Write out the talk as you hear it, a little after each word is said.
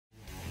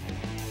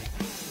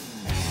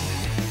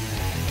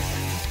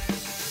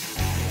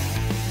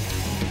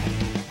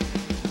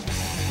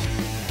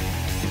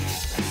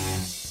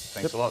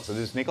Thanks a lot. So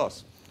this is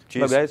Nikos.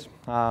 Hello Cheers. guys,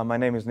 my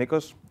name is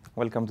Nikos.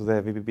 Welcome to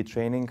the VPP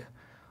training.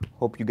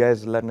 Hope you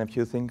guys learn a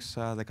few things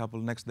the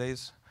couple next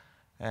days.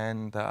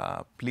 And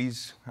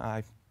please,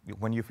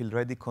 when you feel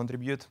ready,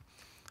 contribute.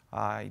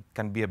 It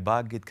can be a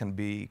bug, it can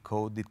be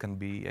code, it can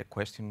be a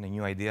question, a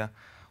new idea,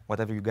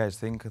 whatever you guys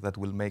think that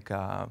will make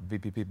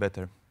VPP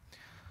better.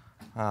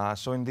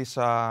 So in this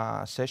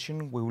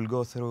session, we will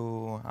go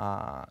through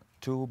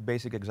two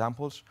basic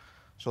examples.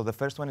 So the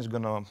first one is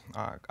going to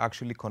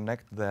actually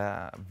connect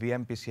the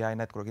VM PCI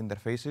network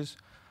interfaces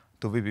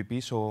to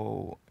VPP.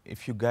 So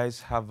if you guys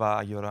have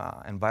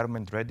your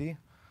environment ready,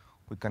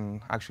 we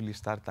can actually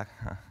start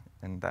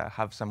and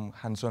have some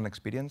hands-on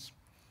experience.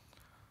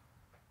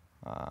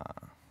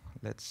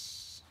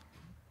 Let's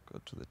go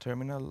to the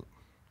terminal.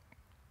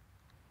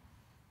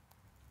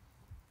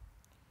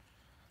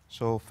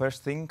 So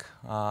first thing,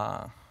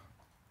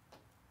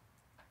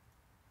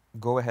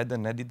 go ahead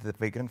and edit the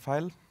vagrant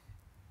file.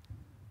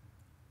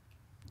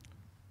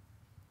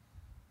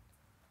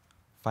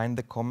 Find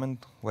the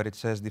comment where it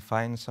says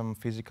define some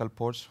physical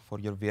ports for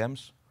your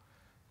VMs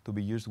to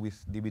be used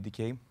with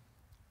DBDK.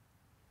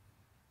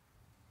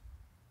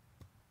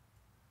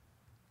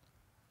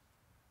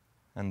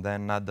 And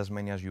then add as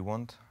many as you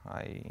want.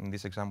 In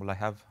this example, I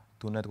have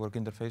 2 network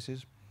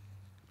interfaces.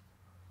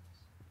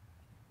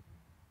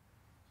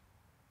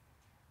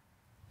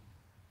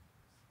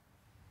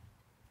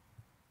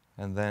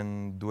 And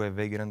then do a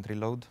vagrant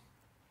reload.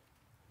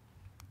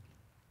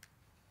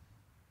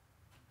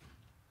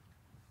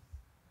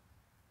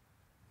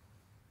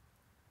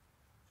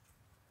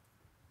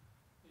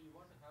 You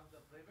want to have the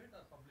private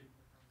or public?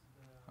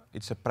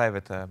 It's a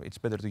private. It's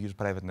better to use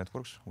private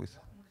networks with.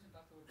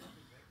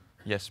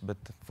 Yes, but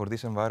for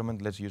this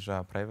environment, let's use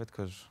private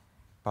because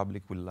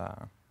public will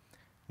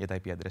get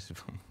IP addresses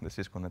from the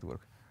Cisco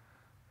network.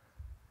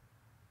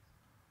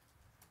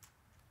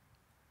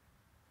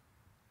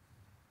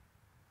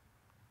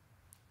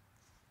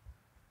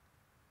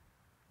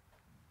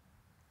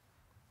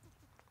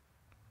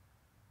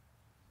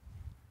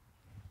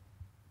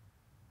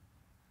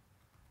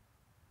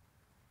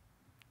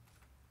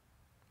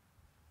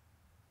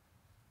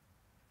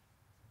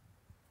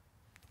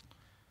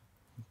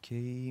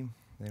 Okay,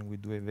 then we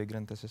do a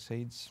vagrant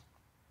SSH.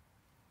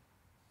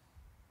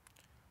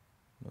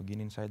 Login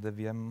inside the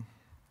VM.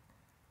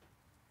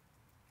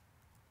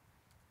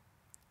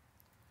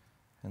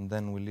 And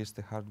then we list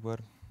the hardware.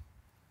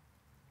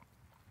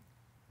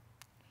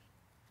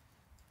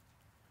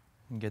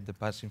 And get the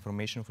pass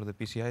information for the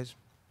PCIs.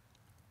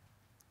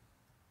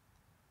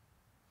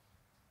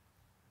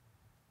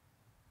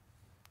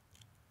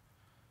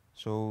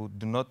 So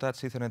do not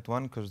touch Ethernet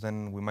 1 because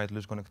then we might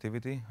lose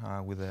connectivity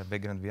with a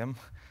vagrant VM.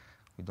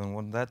 We don't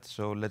want that.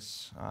 So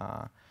let's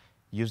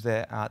use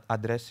the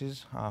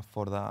addresses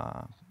for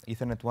the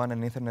Ethernet 1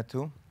 and Ethernet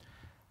 2.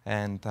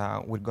 And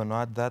we're going to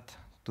add that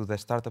to the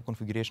startup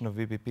configuration of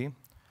VPP.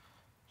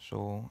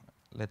 So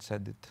let's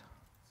add it.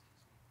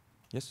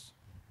 Yes?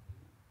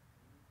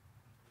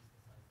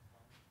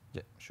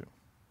 Yeah, sure.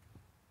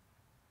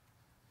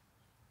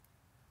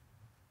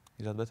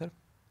 Is that better?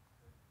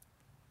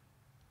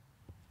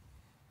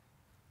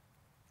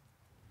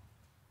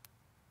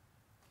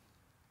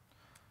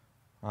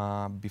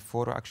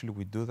 Before actually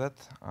we do that,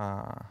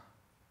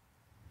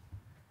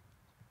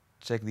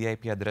 check the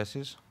IP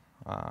addresses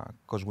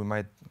because we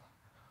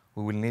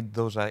will need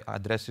those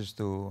addresses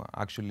to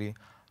actually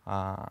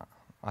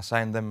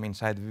assign them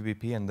inside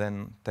VPP and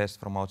then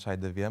test from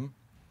outside the VM.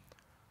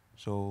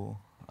 So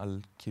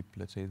I'll keep,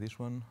 let's say, this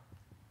one,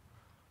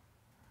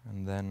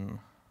 and then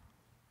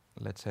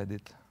let's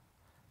edit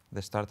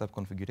the startup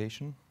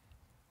configuration.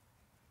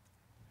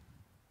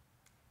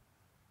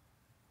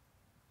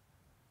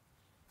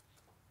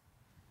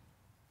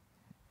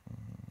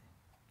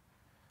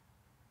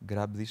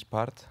 Grab this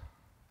part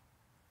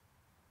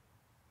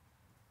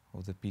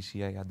of the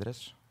PCI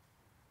address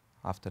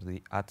after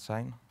the @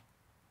 sign.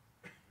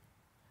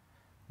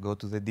 Go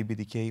to the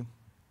DBDK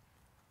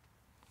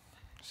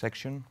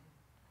section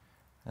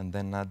and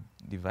then add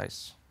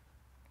device.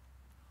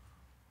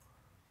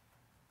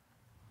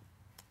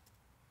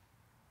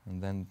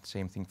 And then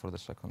same thing for the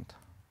second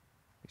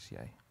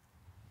PCI.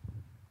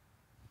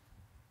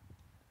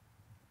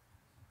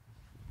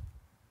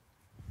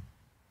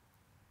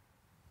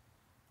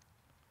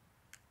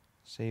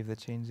 Save the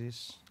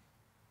changes,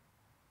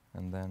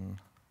 and then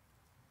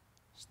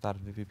start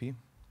VPP.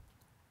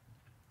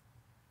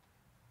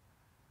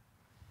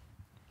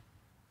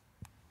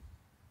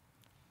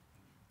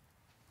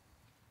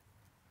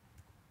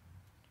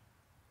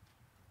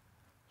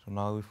 So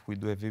now if we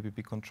do a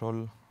VPP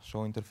control,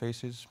 show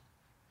interfaces,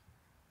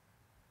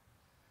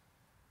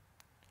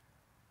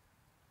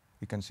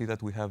 we can see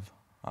that we have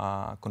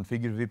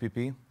configured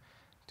VPP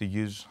to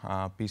use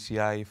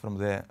PCI from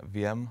the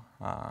VM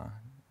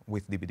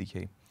with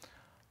DBDK.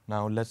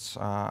 Now let's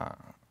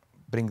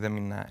bring them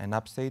in an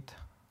app state.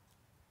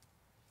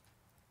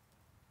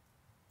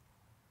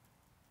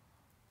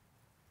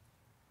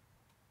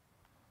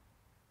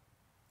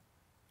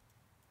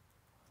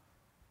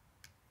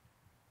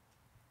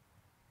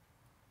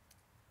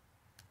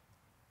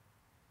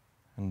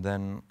 and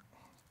then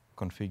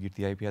configure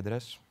the IP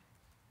address.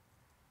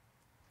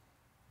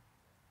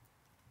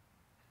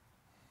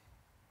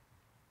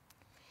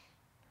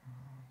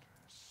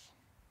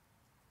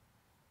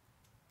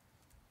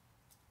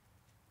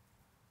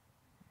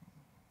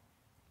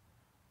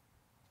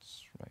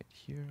 It's right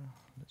here.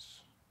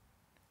 Let's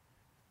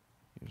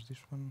use this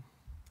one.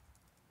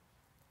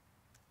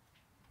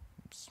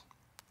 Oops.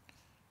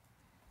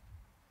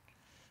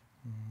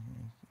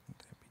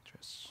 The IP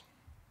address.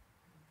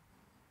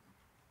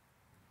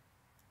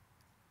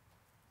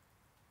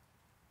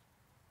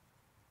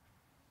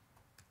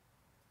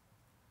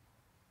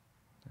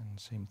 And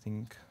same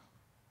thing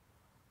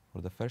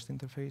for the first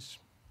interface.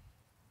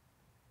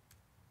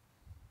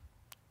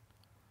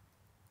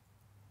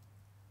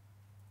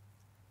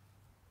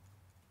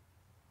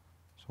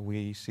 So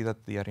we see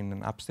that they are in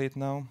an up state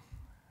now,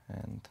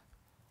 and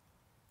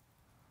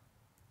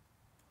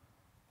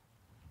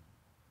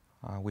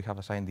we have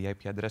assigned the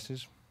IP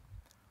addresses.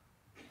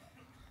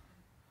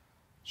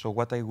 So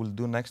what I will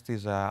do next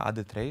is add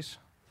a trace.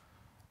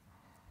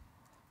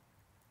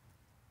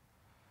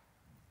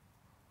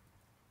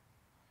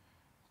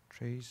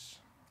 Trace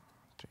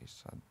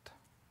add.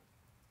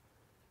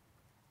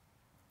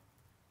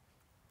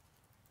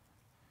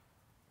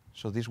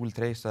 So this will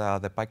trace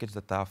the packets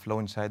that flow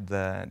inside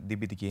the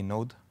DBTK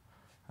node,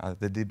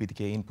 the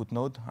DBTK input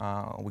node.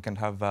 We can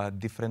have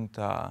different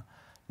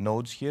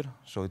nodes here,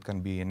 so it can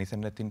be an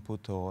Ethernet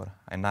input or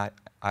an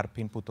ARP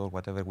input or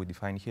whatever we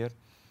define here.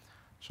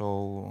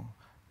 So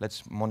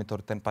let's monitor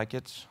 10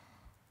 packets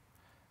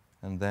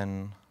and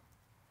then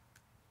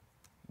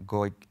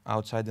go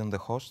outside on the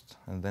host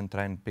and then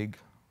try and ping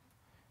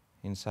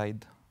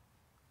inside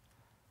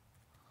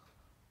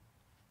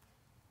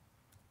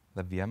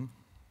the VM.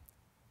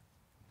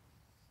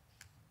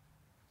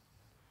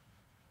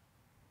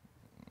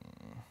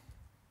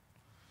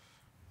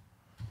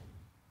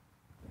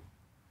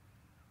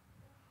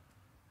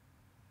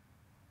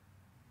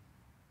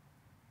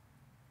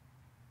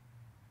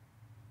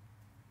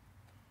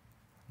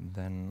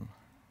 Then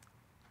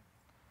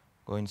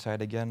go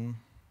inside again.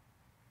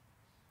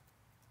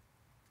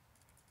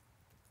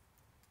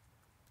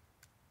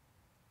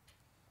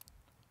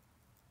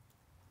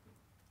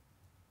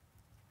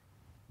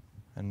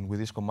 And with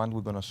this command,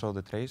 we're going to show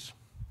the trace.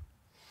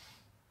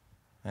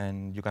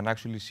 And you can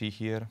actually see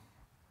here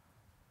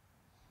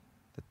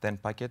the 10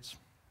 packets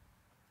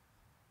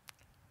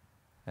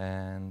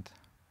and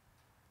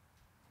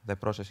the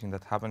processing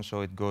that happens. So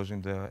it goes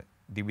in the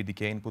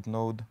DBTK input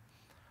node.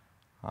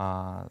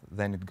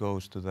 Then it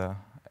goes to the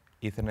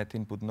Ethernet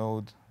input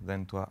node,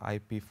 then to an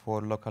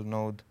IP4 local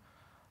node,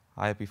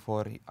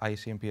 IP4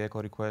 ICMP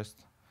echo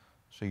request.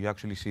 So you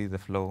actually see the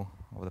flow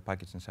of the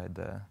packets inside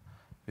the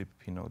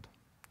VPP node.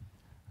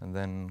 And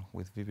then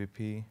with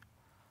VPP,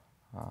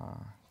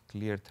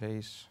 clear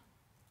trace,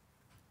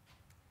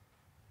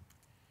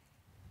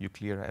 you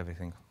clear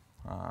everything.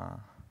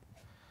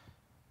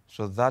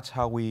 So that's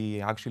how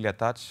we actually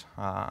attach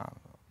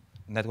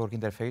network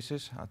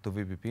interfaces to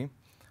VPP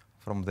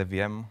from the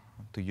VM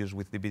to use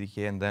with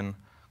DBTK and then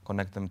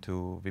connect them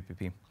to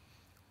VPP.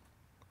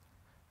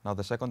 Now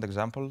the second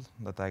example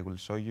that I will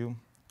show you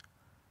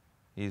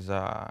is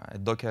a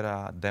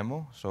Docker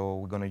demo. So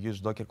we're going to use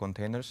Docker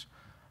containers.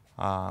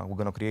 We're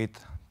going to create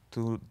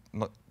two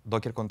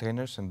Docker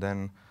containers and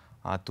then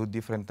two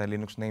different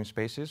Linux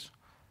namespaces,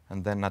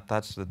 and then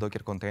attach the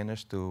Docker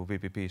containers to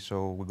VPP.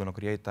 So we're going to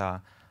create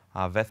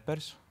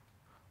vethpairs.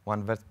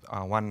 One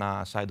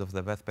side of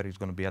the vethpair is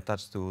going to be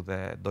attached to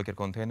the Docker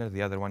container,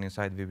 the other one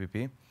inside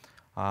VPP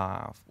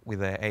with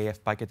the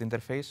AF packet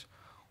interface.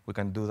 We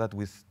can do that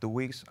with two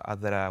ways,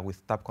 either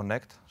with tap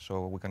connect,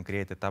 so we can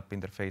create a tap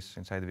interface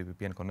inside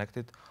VPP and connect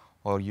it,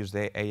 or use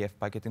the AF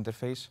packet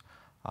interface.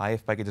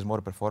 AF packet is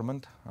more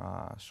performant,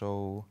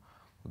 so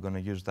we're going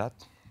to use that.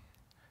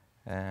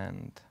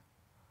 And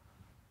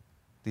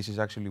this is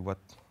actually what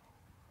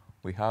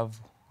we have.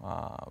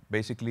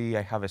 Basically,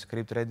 I have a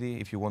script ready.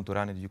 If you want to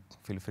run it, you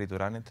feel free to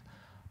run it.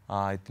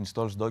 It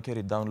installs Docker.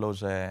 It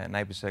downloads an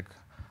IPsec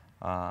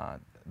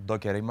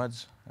Docker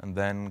image, and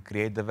then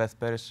create the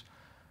vethpairs,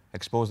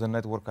 expose the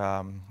network,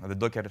 the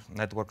Docker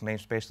network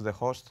namespace to the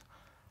host,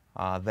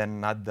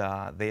 then add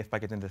the AF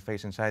packet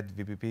interface inside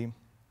VPP,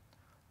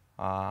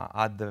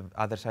 add the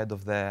other side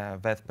of the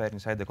vethpair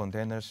inside the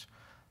containers,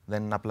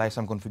 then apply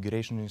some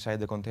configuration inside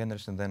the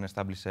containers, and then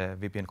establish a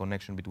VPN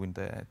connection between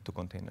the two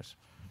containers.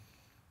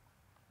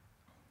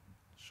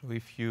 So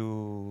if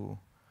you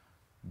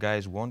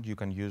guys want, you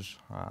can use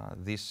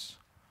this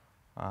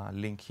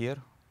link here,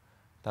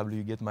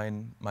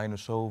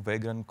 wget-o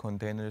vagrant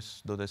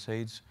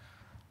containers.sh,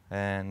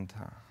 and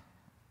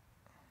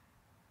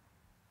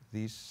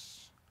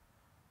this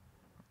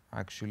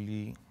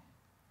actually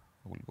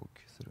I will walk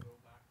you through.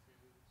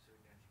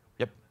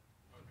 Yep.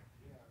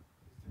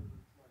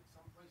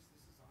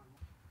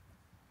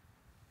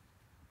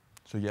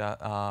 So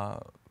yeah,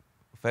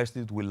 first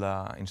it will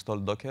install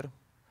Docker,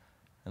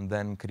 and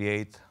then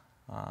create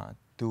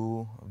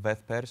two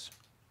vethpairs.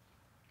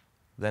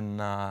 Then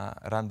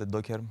run the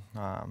Docker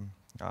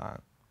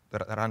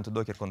run to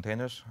Docker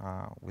containers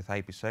with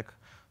IPsec.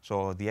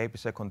 So the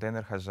IPsec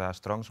container has a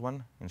Strong's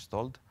one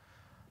installed.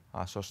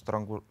 So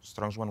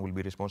Strong's one will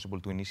be responsible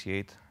to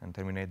initiate and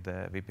terminate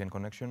the VPN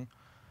connection.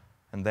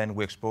 And then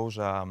we expose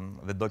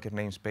the Docker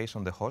namespace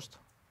on the host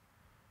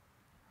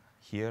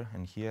here,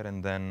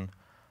 and then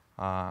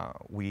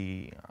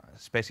we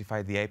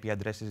specify the IP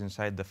addresses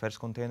inside the first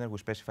container. We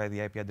specify the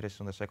IP addresses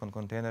on the second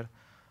container.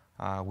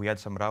 We add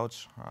some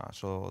routes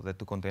so the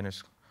two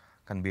containers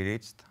can be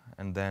reached,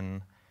 and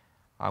then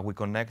we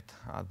connect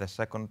the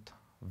second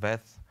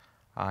VEth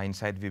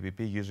inside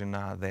VPP using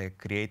the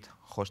create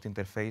host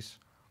interface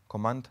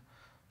command.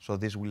 So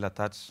this will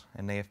attach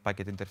an AF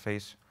packet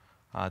interface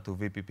to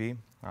VPP.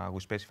 We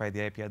specify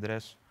the IP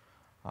address.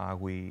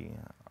 We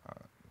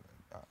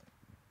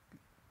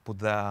put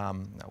the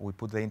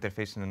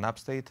interface in an app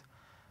state,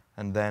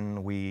 and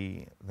then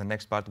the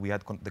next part we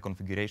add the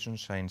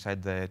configurations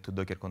inside the two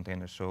Docker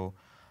containers. So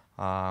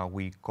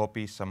we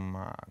copy some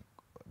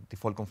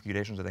default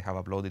configurations that I have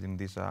uploaded in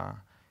these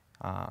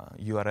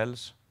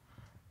URLs,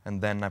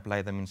 and then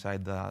apply them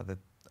inside the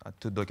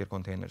two Docker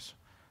containers.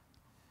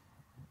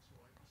 So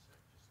IPsec,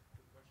 just a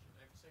quick question.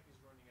 IPsec is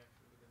running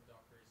actually within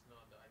Docker. It's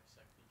not the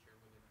IPsec feature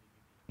within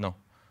VPP. No.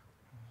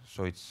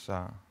 So it's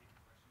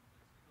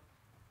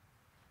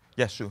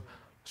yes, sure.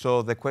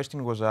 So the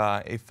question was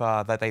if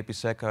that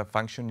IPsec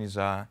function is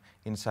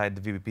inside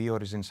the VPP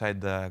or is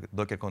inside the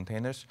Docker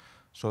containers.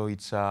 So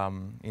it's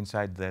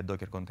inside the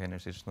Docker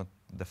containers. It's not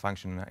the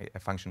function, a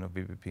function of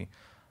VPP.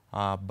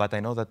 But I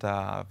know that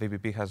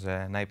VPP has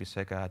an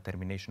IPsec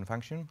termination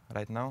function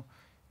right now.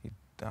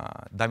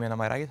 Damian,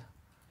 am I right?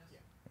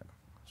 Yes. Yeah.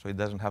 So it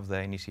doesn't have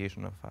the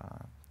initiation of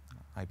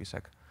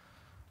IPsec.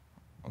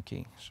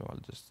 OK, so I'll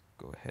just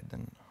go ahead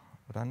and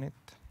run it.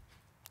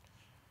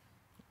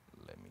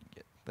 Let me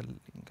get the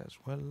link as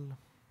well.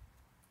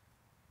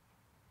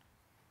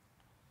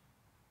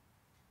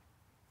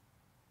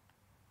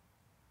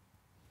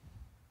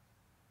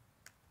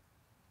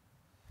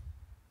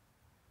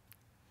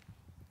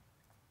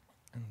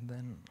 And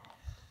then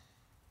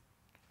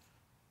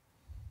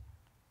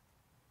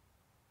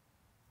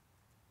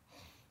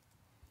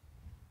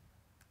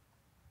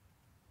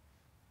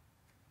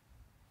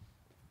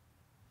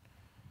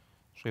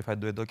so if I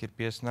do a Docker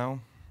PS now,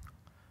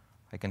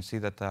 I can see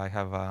that I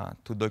have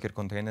two Docker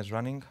containers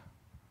running.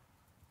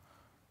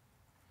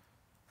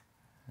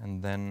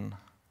 And then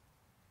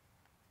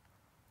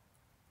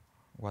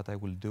what I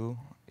will do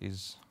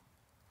is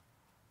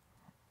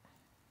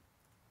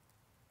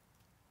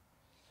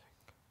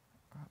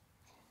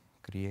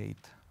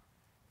create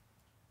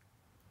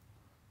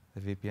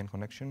the VPN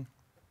connection.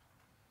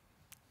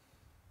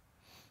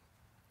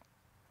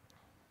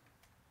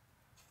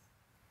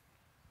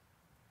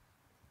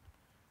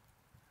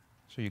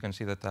 So you can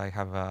see that I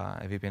have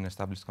a VPN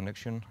established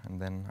connection, and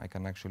then I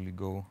can actually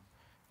go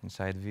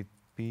inside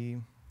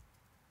VP.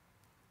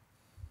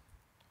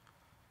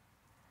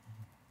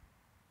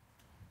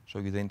 Show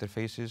you the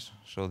interfaces.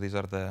 So these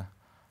are the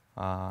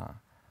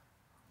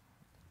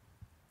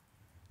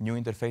new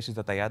interfaces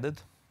that I added,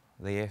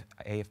 the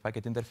AF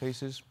packet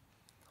interfaces.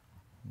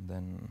 And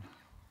then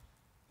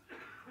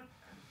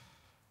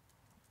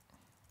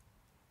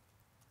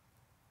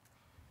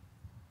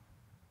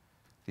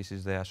this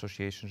is the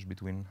associations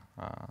between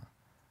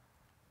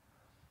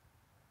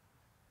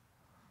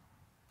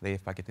the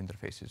AF packet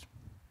interfaces.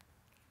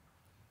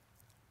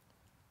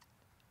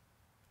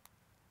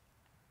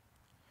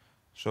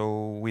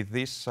 So with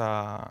this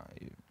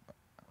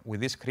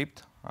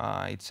script,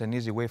 it's an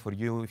easy way for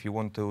you, if you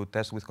want to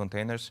test with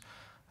containers,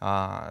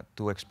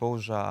 to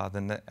expose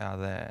the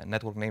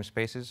network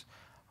namespaces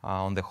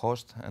on the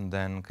host, and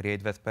then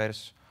create VEth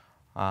pairs,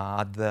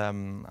 add the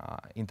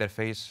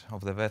interface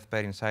of the VEth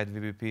pair inside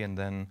VPP, and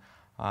then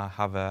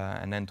have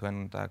an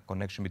end-to-end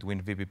connection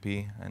between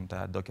VPP and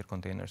Docker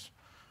containers.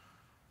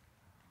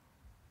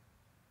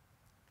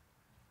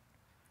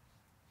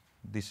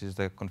 This is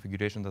the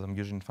configuration that I'm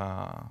using for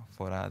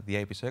the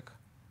IPsec.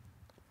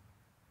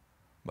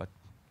 But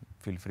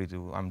feel free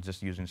to, I'm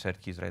just using cert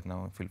keys right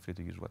now. Feel free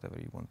to use whatever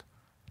you want.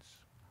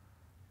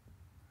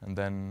 And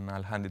then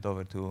I'll hand it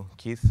over to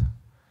Keith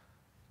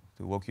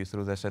to walk you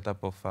through the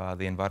setup of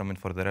the environment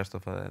for the rest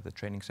of the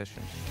training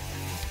sessions.